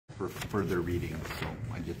for further reading. So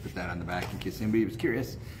I just put that on the back in case anybody was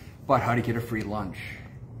curious about how to get a free lunch.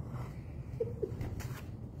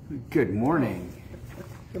 Good morning.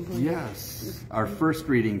 Good morning. Yes, our first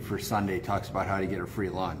reading for Sunday talks about how to get a free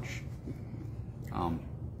lunch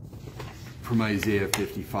from Isaiah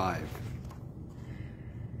 55.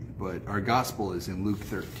 But our gospel is in Luke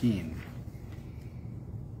 13.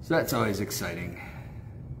 So that's always exciting.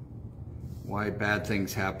 Why bad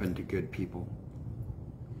things happen to good people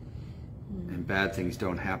and bad things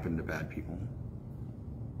don't happen to bad people.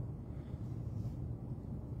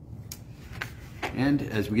 And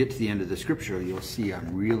as we get to the end of the scripture, you'll see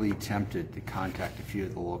I'm really tempted to contact a few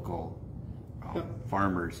of the local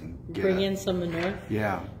farmers and bring in some manure.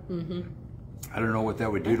 Yeah. I don't know what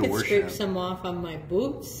that would do to worship. Scrape some off on my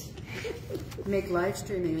boots. Make live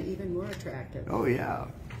streaming even more attractive. Oh yeah.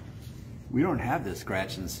 We don't have the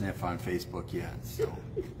scratch and sniff on Facebook yet, so.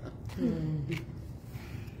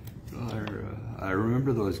 I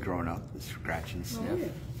remember those growing up, the scratch and sniff. Oh, yeah.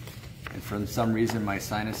 And for some reason, my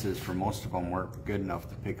sinuses, for most of them, weren't good enough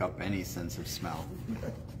to pick up any sense of smell.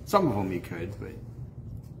 Some of them you could, but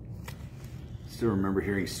I still remember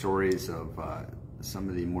hearing stories of some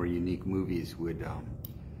of the more unique movies would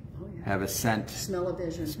have a scent.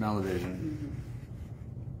 Smell-o-vision. Smell-o-vision.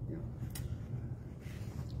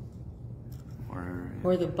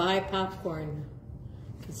 Or the buy popcorn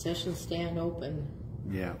concession stand open.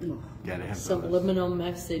 Yeah, gotta have Subliminal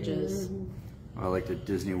messages. I liked at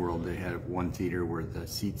Disney World, they had one theater where the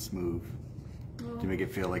seats move to make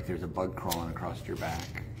it feel like there's a bug crawling across your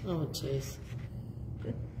back. Oh, jeez.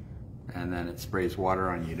 And then it sprays water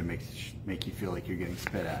on you to make you feel like you're getting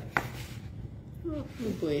spit at. Oh,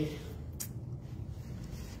 boy.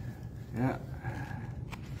 Yeah.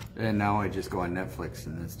 And now I just go on Netflix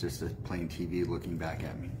and it's just a plain TV looking back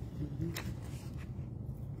at me.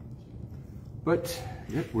 But,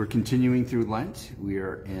 yep, we're continuing through Lent. We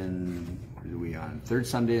are on third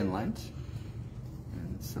Sunday in Lent.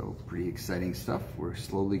 And so pretty exciting stuff. We're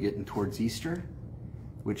slowly getting towards Easter,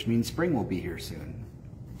 which means spring will be here soon,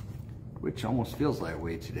 which almost feels that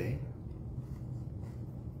way today.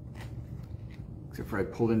 Except for I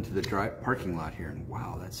pulled into the dry parking lot here and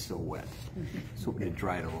wow, that's still wet. So hoping it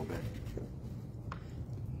dried a little bit.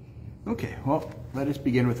 Okay, well, let us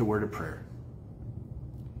begin with a word of prayer.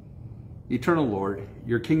 Eternal Lord,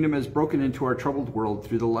 your kingdom has broken into our troubled world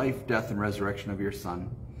through the life, death, and resurrection of your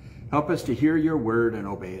Son. Help us to hear your word and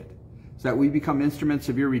obey it, so that we become instruments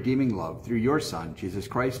of your redeeming love through your Son, Jesus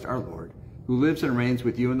Christ our Lord, who lives and reigns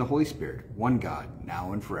with you in the Holy Spirit, one God,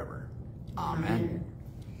 now and forever. Amen.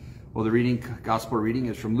 Well, the gospel reading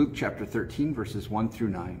is from Luke chapter 13, verses 1 through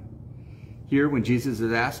 9. Here, when Jesus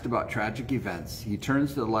is asked about tragic events, he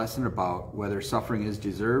turns to the lesson about whether suffering is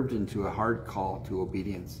deserved and to a hard call to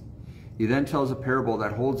obedience. He then tells a parable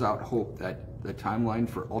that holds out hope that the timeline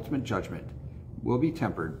for ultimate judgment will be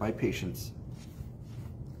tempered by patience.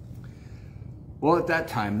 Well, at that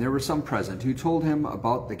time, there were some present who told him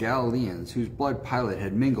about the Galileans whose blood Pilate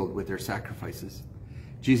had mingled with their sacrifices.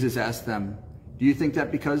 Jesus asked them, "Do you think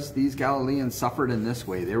that because these Galileans suffered in this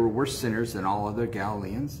way, they were worse sinners than all other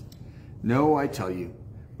Galileans? No, I tell you,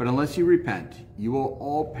 but unless you repent, you will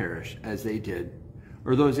all perish as they did.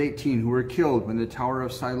 Or those 18 who were killed when the Tower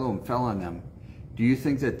of Siloam fell on them. Do you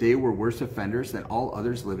think that they were worse offenders than all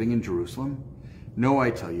others living in Jerusalem? No, I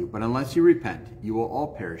tell you, but unless you repent, you will all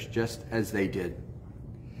perish just as they did."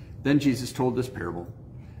 Then Jesus told this parable.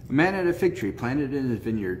 A man had a fig tree planted in his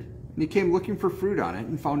vineyard, and he came looking for fruit on it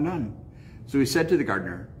and found none. So he said to the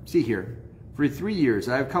gardener, "See here, for 3 years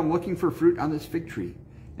I have come looking for fruit on this fig tree,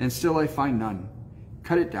 and still I find none.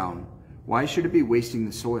 Cut it down. Why should it be wasting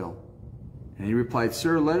the soil?" And he replied,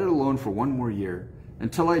 "Sir, let it alone for 1 more year,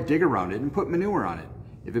 until I dig around it and put manure on it.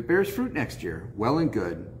 If it bears fruit next year, well and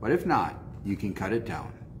good, but if not, you can cut it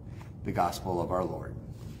down." The gospel of our Lord.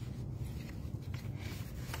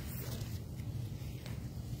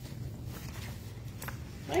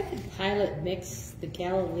 Why did Pilate mix the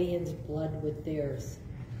Galileans' blood with theirs?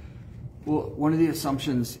 Well, one of the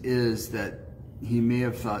assumptions is that he may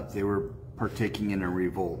have thought they were partaking in a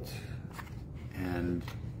revolt. And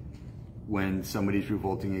when somebody's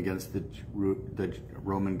revolting against the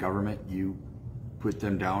Roman government, you put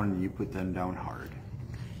them down, and you put them down hard.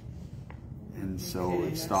 And so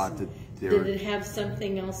it's thought that Did it have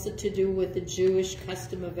something else to do with the Jewish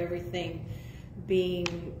custom of everything being...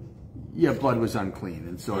 Yeah, blood was unclean,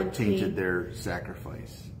 and so it unclean. tainted their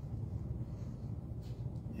sacrifice.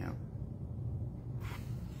 Yeah.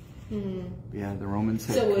 Yeah, the Romans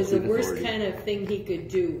had So it was the complete worst authority. kind of thing he could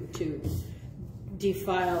do to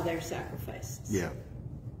defile their sacrifices. Yeah.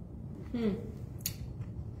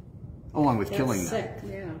 along with That's killing sick.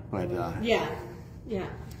 them. But Yeah. yeah,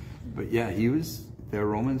 the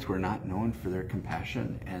Romans were not known for their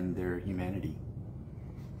compassion and their humanity,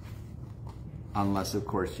 unless of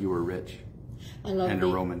course you were rich and a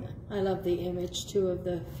Roman. I love the image too of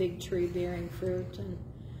the fig tree bearing fruit,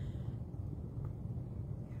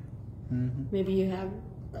 and maybe you have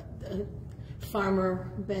a farmer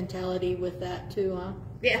mentality with that too, huh?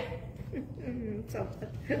 Yeah.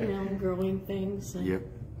 Growing things. And Yep.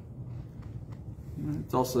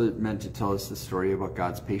 It's also meant to tell us the story about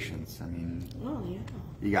God's patience. I mean, oh yeah.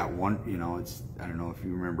 you got one, it's, I don't know if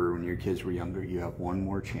you remember when your kids were younger, you have one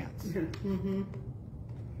more chance. Mm-hmm.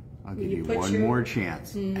 I'll give you one more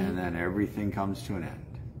chance, and then everything comes to an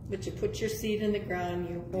end. But you put your seed in the ground,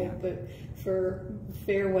 you hope it for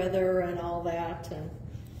fair weather and all that, and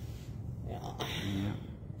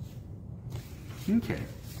Okay.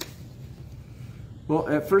 Well,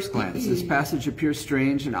 at first glance, this passage appears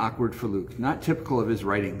strange and awkward for Luke, not typical of his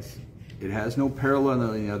writings. It has no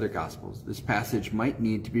parallel in the other Gospels. This passage might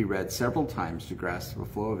need to be read several times to grasp the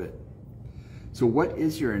flow of it. So what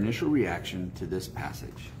is your initial reaction to this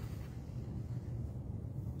passage?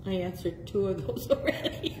 I answered 2 of those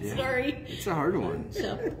already. Yeah, Sorry. it's a hard one.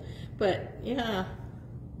 So, but yeah.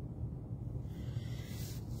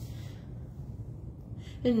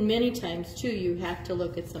 And many times too, you have to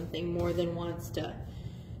look at something more than once to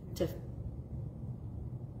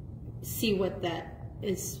see what that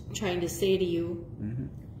is trying to say to you. Mm-hmm.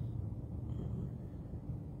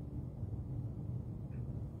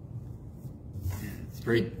 It's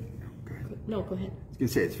very. Go ahead. No, go ahead. I was going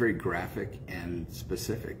to say it's very graphic and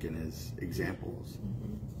specific in his examples.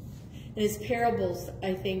 And his parables,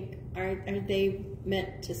 I think, are they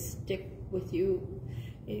meant to stick with you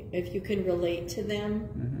if you can relate to them?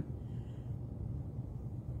 Mm-hmm.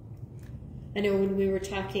 I know when we were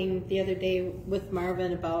talking the other day with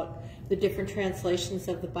Marvin about the different translations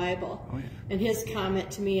of the Bible, and his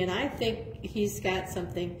comment to me, and I think he's got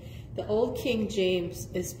something, the old King James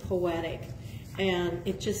is poetic, and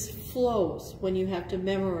it just flows when you have to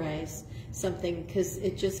memorize something, because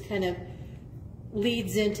it just kind of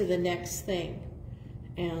leads into the next thing.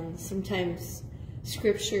 And sometimes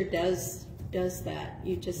Scripture does that.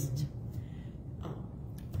 You just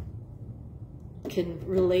can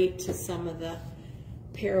relate to some of the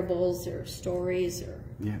parables or stories or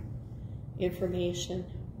information.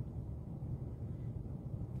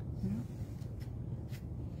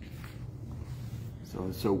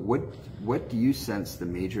 So what do you sense the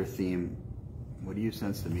major theme? What do you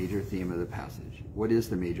sense the major theme of the passage? What is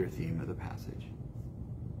the major theme of the passage?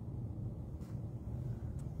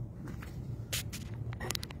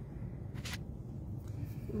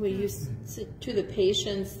 We use to the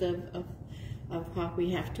patience of how we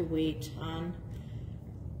have to wait on.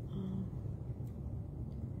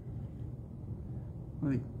 I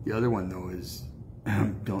think the other one though is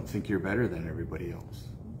don't think you're better than everybody else.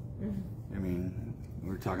 I mean, we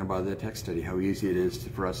were talking about the text study, how easy it is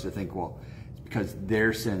for us to think, well, it's because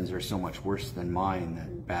their sins are so much worse than mine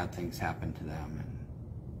that bad things happen to them,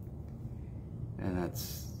 and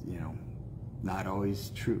that's not always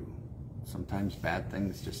true. Sometimes bad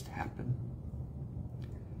things just happen,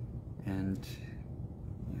 and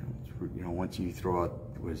once you throw out,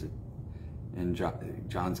 what is it in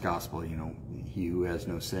John's Gospel? He who has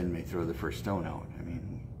no sin may throw the first stone out. I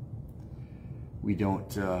mean, we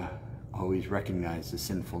don't always recognize the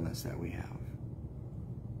sinfulness that we have,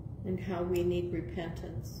 and how we need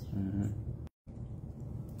repentance. Mm-hmm.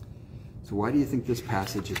 So why do you think this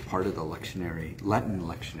passage is part of the Lenten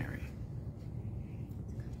lectionary?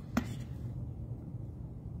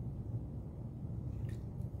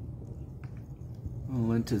 Well,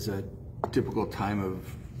 Lent is a typical time of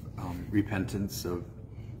repentance, of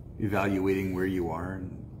evaluating where you are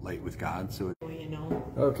in light with God. So,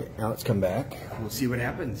 okay, now let's come back. We'll see what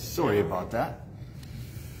happens. Sorry about that.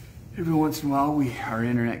 Every once in a while, our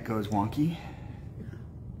internet goes wonky.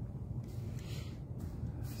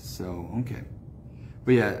 So, okay.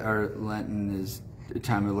 But yeah, our Lenten is a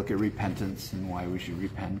time to look at repentance and why we should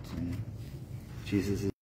repent. And Jesus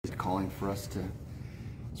is calling for us to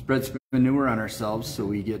spread some manure on ourselves so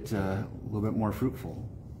we get a little bit more fruitful.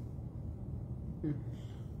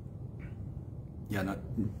 Yeah,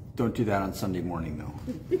 don't do that on Sunday morning, though.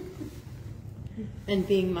 And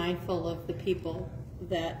being mindful of the people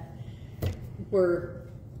that were...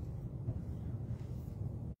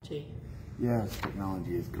 Yes,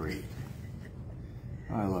 technology is great.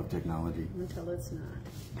 I love technology. Until it's not.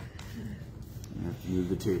 I have to move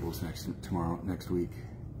the tables next week.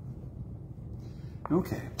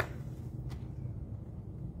 Okay.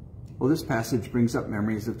 Well, this passage brings up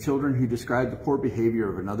memories of children who describe the poor behavior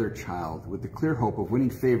of another child with the clear hope of winning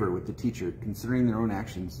favor with the teacher, considering their own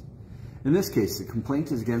actions. In this case, the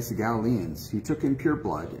complaint is against the Galileans, who took impure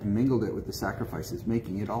blood and mingled it with the sacrifices,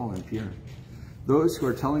 making it all impure. Those who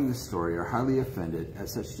are telling this story are highly offended at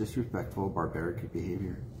such disrespectful, barbaric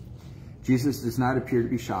behavior. Jesus does not appear to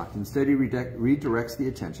be shocked. Instead, he redirects the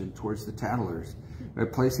attention towards the tattlers by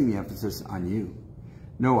placing the emphasis on you.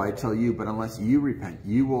 No, I tell you, but unless you repent,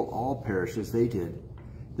 you will all perish as they did.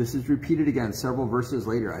 This is repeated again several verses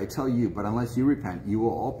later. I tell you, but unless you repent, you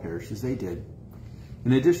will all perish as they did.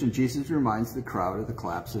 In addition, Jesus reminds the crowd of the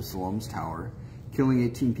collapse of Siloam's tower, killing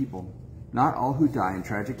 18 people. Not all who die in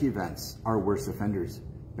tragic events are worse offenders.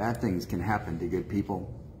 Bad things can happen to good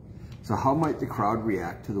people. So how might the crowd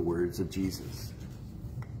react to the words of Jesus?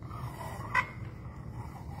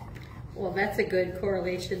 Well, that's a good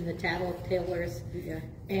correlation, the tattletales, Yeah.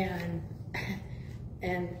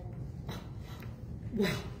 and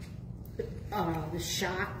well, the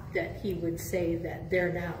shock that he would say that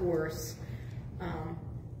they're not worse.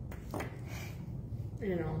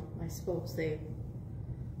 You know, I suppose they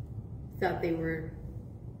thought they were.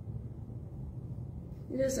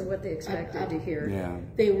 It isn't what they expected to hear. Yeah.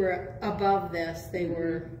 They were above this. They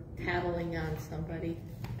were tattling on somebody.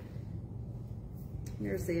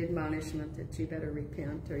 There's the admonishment that you better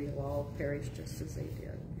repent or you'll all perish just as they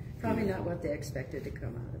did. Probably not what they expected to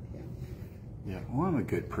come out of him. Yeah. Well, I'm a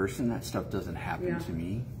good person. That stuff doesn't happen to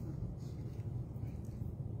me.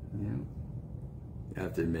 Yeah. I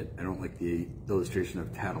have to admit, I don't like the illustration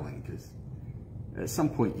of tattling, because at some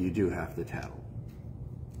point you do have to tattle.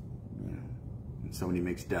 You know, when somebody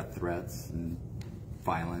makes death threats and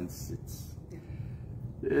violence,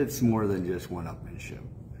 it's more than just one-upmanship.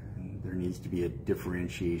 And there needs to be a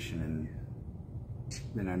differentiation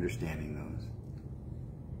in understanding those.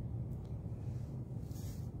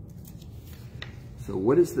 So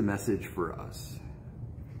what is the message for us?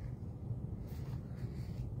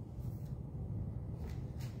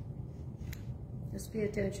 Just pay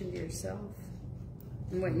attention to yourself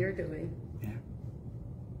and what you're doing. Yeah.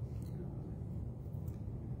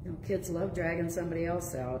 You know, kids love dragging somebody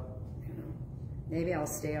else out. You know, maybe I'll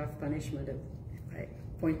stay off punishment if I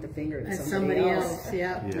point the finger at somebody else.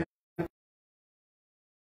 Yeah.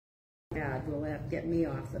 God, will that get me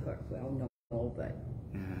off the hook? Well, no, but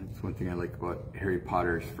Yeah, it's one thing I like about Harry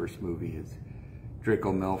Potter's first movie is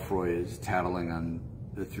Draco Malfoy is tattling on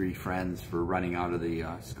the three friends for running out of the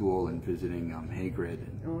school and visiting Hagrid.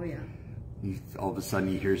 And oh yeah. all of a sudden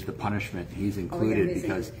he hears the punishment. He's included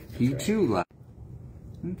because he right. too left.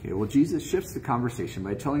 Okay, well, Jesus shifts the conversation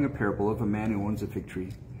by telling a parable of a man who owns a fig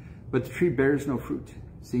tree. But the tree bears no fruit.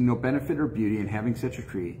 Seeing no benefit or beauty in having such a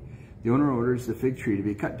tree, the owner orders the fig tree to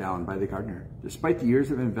be cut down by the gardener. Despite the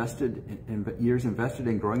years invested in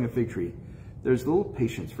growing a fig tree, there's little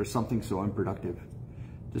patience for something so unproductive.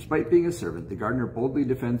 Despite being a servant, the gardener boldly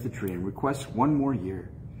defends the tree and requests one more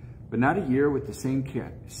year, but not a year with the same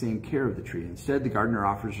care of the tree. Instead, the gardener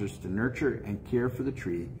offers us to nurture and care for the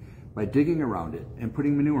tree by digging around it and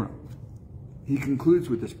putting manure on it. He concludes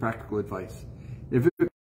with this practical advice: if it's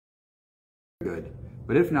good,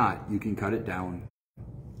 but if not, you can cut it down.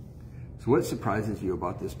 So what surprises you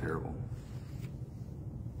about this parable?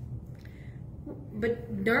 But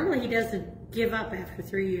normally he doesn't give up after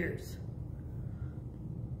 3 years.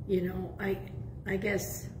 You know, I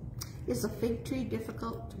guess. Is a fig tree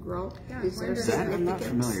difficult to grow? Yeah, Is there That I'm not significance?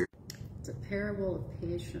 familiar. It's a parable of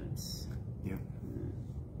patience. Yeah.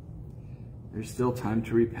 There's still time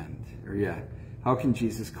to repent. Or yeah, how can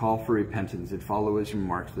Jesus call for repentance and follow his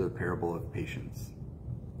remarks with a parable of patience?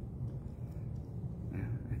 Yeah,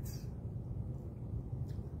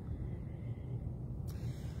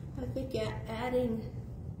 I think adding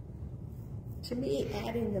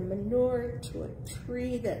the manure to a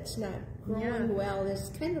tree that's not growing well is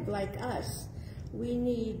kind of like us. We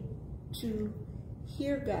need to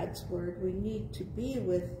hear God's word. We need to be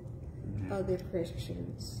with other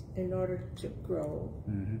Christians in order to grow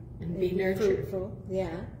And be nurtured. fruitful.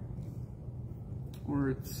 Yeah.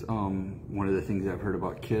 Or it's one of the things I've heard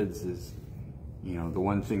about kids is, you know, the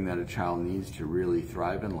one thing that a child needs to really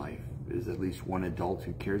thrive in life is at least one adult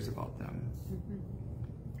who cares about them.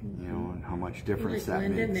 You know, and how much difference Like that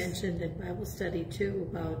Linda makes. mentioned in Bible study too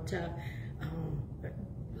about,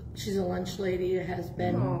 she's a lunch lady, has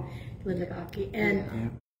been Linda Baki,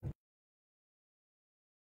 and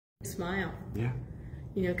smile, Yeah.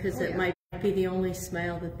 you know, because it might be the only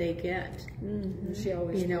smile that they get, She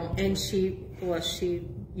always you know, and so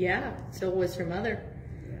was her mother.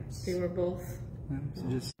 Yes. They were both. Yeah, so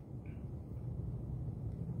just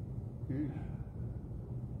we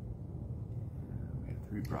have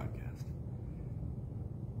rebroadcast.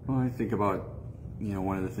 Well, I think about,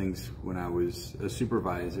 one of the things when I was a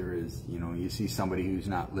supervisor is, you see somebody who's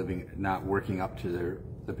not working up to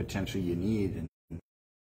the potential you need, and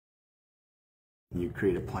you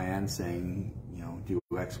create a plan saying, do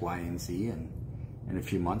X, Y, and Z, and in a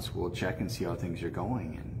few months we'll check and see how things are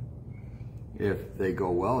going. And if they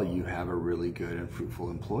go well, you have a really good and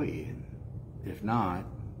fruitful employee. And if not,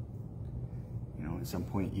 at some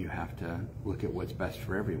point you have to look at what's best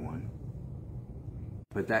for everyone.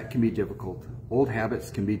 But that can be difficult. Old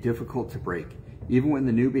habits can be difficult to break, even when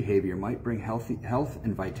the new behavior might bring health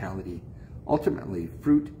and vitality. Ultimately,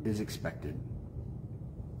 fruit is expected.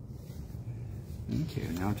 Okay,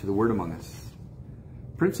 now to the Word Among Us.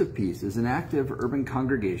 Prince of Peace is an active urban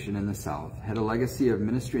congregation in the South, had a legacy of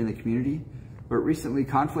ministry in the community, but recently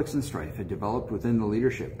conflicts and strife had developed within the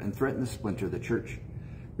leadership and threatened to splinter the church.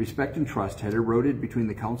 Respect and trust had eroded between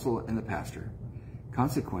the council and the pastor.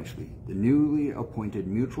 Consequently, the newly appointed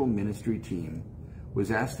mutual ministry team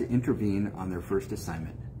was asked to intervene on their first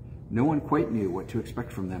assignment. No one quite knew what to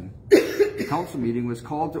expect from them. The council meeting was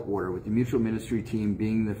called to order with the mutual ministry team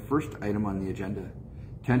being the first item on the agenda.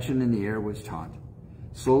 Tension in the air was taut.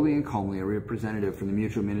 Slowly and calmly, a representative from the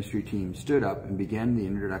mutual ministry team stood up and began the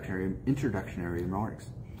introductory remarks.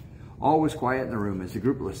 All was quiet in the room as the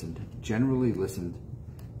group listened, generally listened.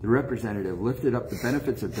 The representative lifted up the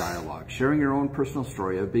benefits of dialogue, sharing her own personal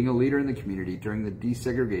story of being a leader in the community during the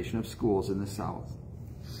desegregation of schools in the South.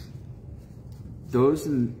 Those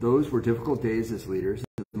were difficult days as leaders.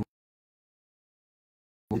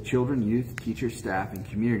 The children, youth, teachers, staff, and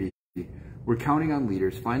community were counting on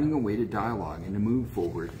leaders finding a way to dialogue and to move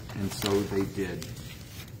forward, and so they did.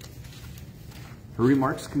 Her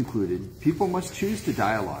remarks concluded, people must choose to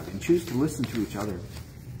dialogue and choose to listen to each other.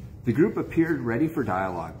 The group appeared ready for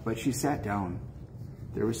dialogue, but she sat down.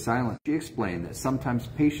 There was silence. She explained that sometimes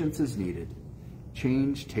patience is needed.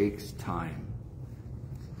 Change takes time.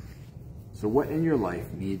 So what in your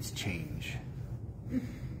life needs change?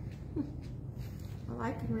 Well,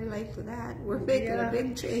 I can relate to that. We're making a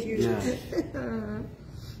big change. Yeah.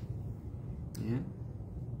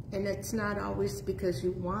 And it's not always because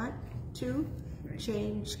you want to. Right.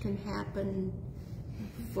 Change can happen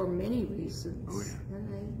for many reasons. Oh, yeah.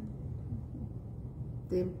 And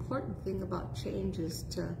the important thing about change is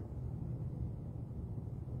to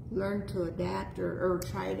learn to adapt or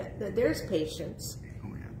try to, there's patience.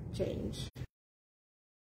 Oh, yeah. Change.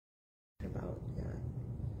 About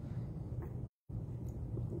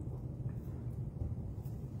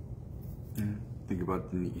Think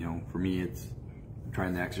about, for me, it's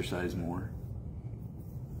trying to exercise more.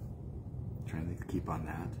 Trying to keep on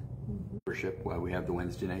that. Mm-hmm. Worship while we have the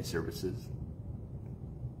Wednesday night services.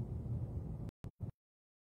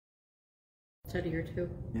 Study or two.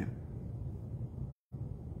 Yeah.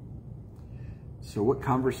 So what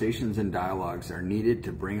conversations and dialogues are needed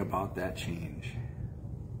to bring about that change?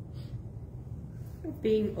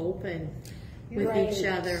 Being open with each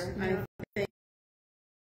other, I think.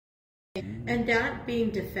 And not being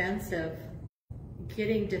defensive.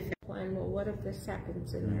 Getting defensive. Well, what if this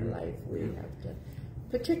happens in your life? We have to,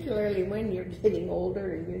 particularly when you're getting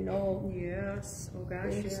older and yes, oh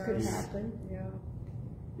gosh, things could happen. Yeah.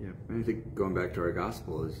 Yeah, and I think going back to our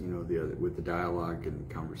gospel is, with the dialogue and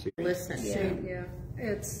conversation. Listen. Yeah,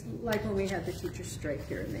 it's like when we had the teacher strike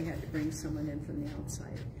here and they had to bring someone in from the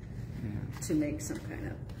outside to make some kind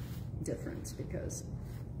of difference because,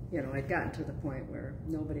 I'd gotten to the point where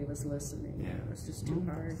nobody was listening. Yeah. It was just too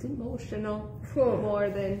hard. It's emotional more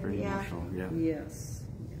than, Very emotional, yeah. Yes.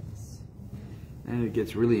 And it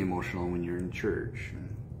gets really emotional when you're in church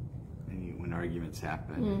and when arguments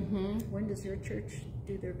happen. Mm-hmm. When does your church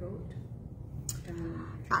do their vote?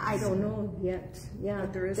 I don't know yet. Yeah,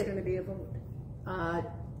 but there is going to be a vote.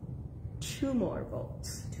 2 more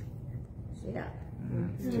votes. Yeah.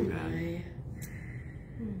 It's too bad.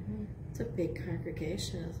 Mm-hmm. It's a big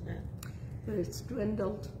congregation, isn't it? But it's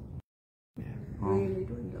dwindled. Yeah. Really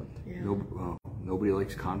dwindled. Yeah. Nobody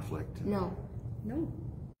likes conflict. No.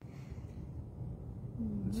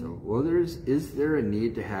 So, is there a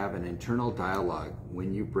need to have an internal dialogue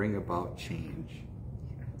when you bring about change?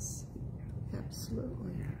 Yes.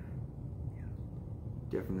 Absolutely. Yeah.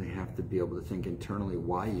 Definitely have to be able to think internally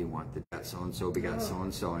why you want that so-and-so begot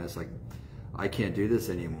so-and-so, and it's like, I can't do this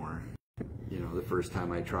anymore. The first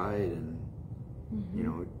time I tried, and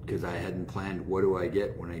because I hadn't planned, what do I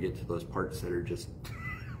get when I get to those parts that are just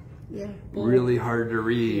really hard to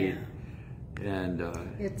read? Yeah. And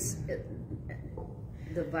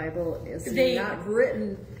the Bible is not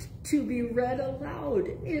written to be read aloud.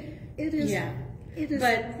 It is. Yeah. It is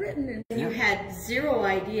written in. You had zero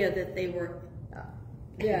idea that they were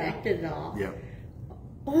connected and all. Yep.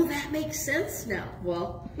 Oh, that makes sense now.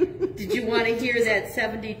 Well, did you want to hear that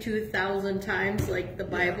 72,000 times like the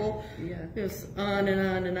Bible? Yeah. It was on and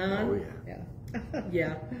on and on. Oh, yeah. Yeah.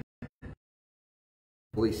 Yeah.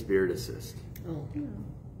 Holy Spirit assist. Oh.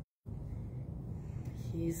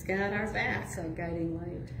 He's got our back. It's a guiding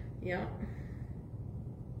light. Yeah.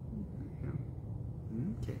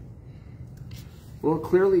 Okay. Well,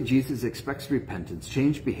 clearly Jesus expects repentance,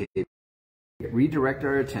 change behavior, redirect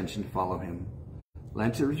our attention to follow him.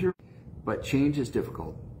 Lent is your, but change is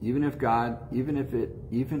difficult, even if God who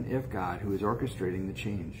is orchestrating the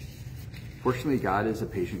change. Fortunately, God is a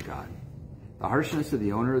patient God. The harshness of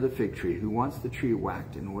the owner of the fig tree who wants the tree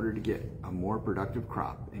whacked in order to get a more productive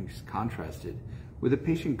crop is contrasted with a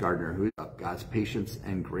patient gardener who is up God's patience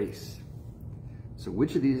and grace. So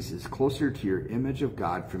which of these is closer to your image of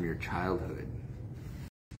God from your childhood?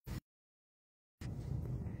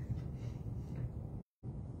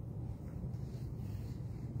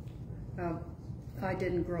 I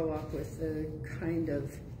didn't grow up with the kind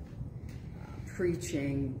of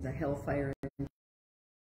preaching, the hellfire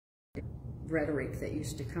rhetoric that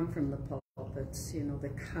used to come from the pulpits, you know, the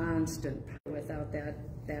constant without that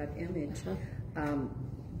image. And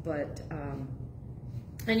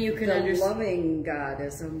you can the loving God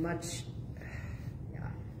is a much,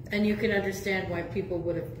 and you can understand why people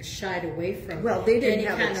would have shied away from they didn't any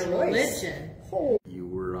have kind a of choice. religion. You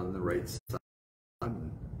were on the right side.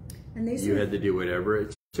 And they You had to do whatever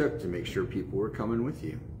it took to make sure people were coming with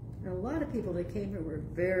you. a lot of people that came here were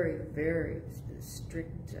very, very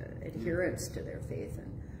strict adherents to their faith,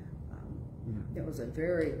 and it was a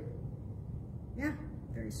very,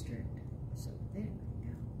 very strict. So,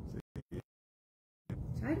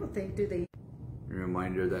 so I don't think, do they? A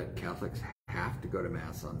reminder that Catholics have to go to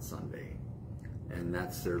Mass on Sunday, and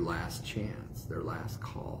that's their last chance, their last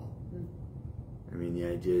call. I mean, the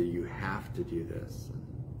idea you have to do this,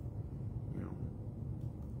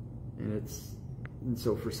 and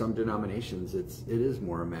so for some denominations, it is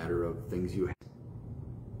more a matter of things you have.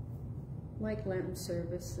 Like Lenten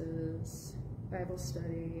services, Bible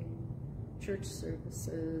study, church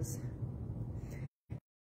services,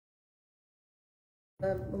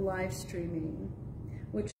 live streaming,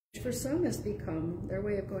 which for some has become their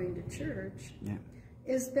way of going to church,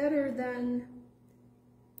 is better than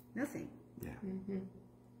nothing. Yeah. Mm-hmm.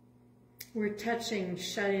 We're touching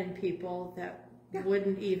shut-in people that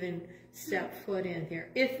wouldn't even step foot in here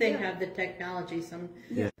if they have the technology.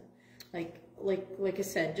 Like I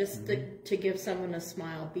said, just to give someone a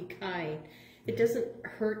smile, be kind. It doesn't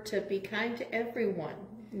hurt to be kind to everyone.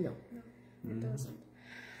 No, it doesn't.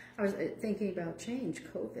 I was thinking about change.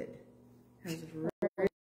 COVID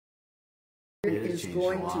is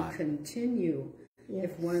going to continue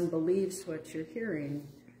if one believes what you're hearing.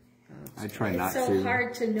 I try not to. It's so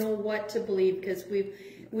hard to know what to believe because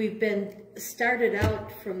we've been started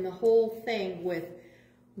out from the whole thing with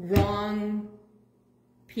wrong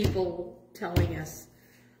people telling us.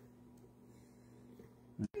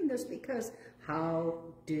 This because how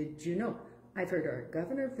did you know? I've heard our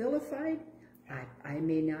governor vilified. I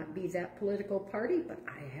may not be that political party, but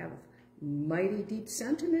I have mighty deep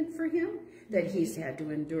sentiment for him that he's had to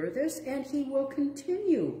endure this, and he will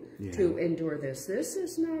continue to endure this. This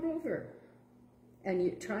is not over. And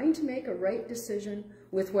you're trying to make a right decision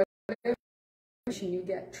with whatever information you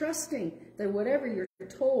get, trusting that whatever you're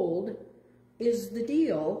told is the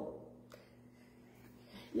deal.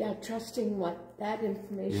 Yeah, trusting what that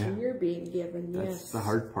information you're being given. That's the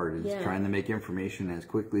hard part, is trying to make information as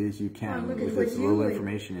quickly as you can with as you little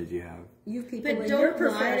information as you have. You people But in your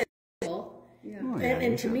don't lie profession. to people. Oh,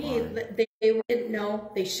 And to me, they didn't know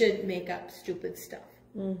they should make up stupid stuff.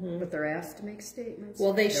 But they're asked to make statements.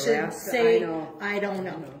 Well, they They're should asked to- say, I I don't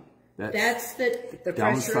know. That's the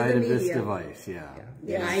downside of this media. device,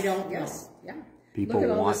 Yes. I don't Yes. Yeah. People Look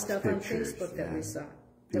at all want the stuff pictures, on Facebook that we saw,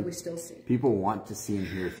 that we still see. People want to see and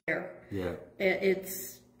hear. There. Yeah.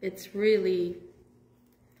 It's really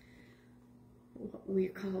what we're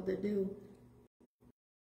called to do.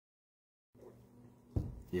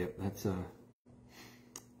 Yep, that's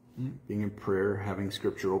being in prayer, having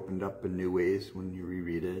scripture opened up in new ways when you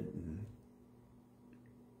reread it. And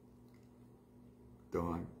though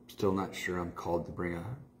I'm still not sure I'm called to bring a...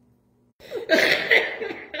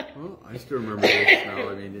 Well, I still remember this now.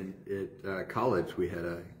 I mean, at college, we had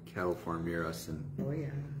a cattle farm near us, and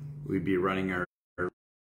we'd be running our...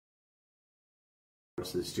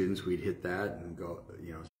 To the students, we'd hit that and go,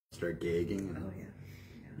 start gagging.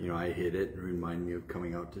 And, I hit it and remind me of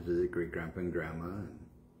coming out to visit great grandpa and grandma.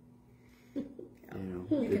 And,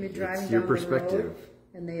 You can be driving it's your down perspective.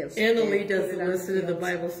 And they have. Annalie they put doesn't it on listen to the fields.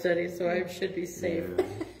 Bible study, so I should be safe.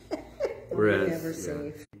 We're never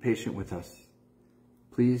safe. Be patient with us.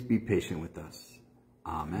 Please be patient with us.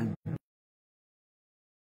 Amen.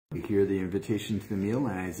 We hear the invitation to the meal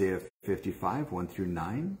in Isaiah 55, 1 through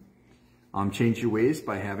 9. Change your ways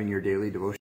by having your daily devotion.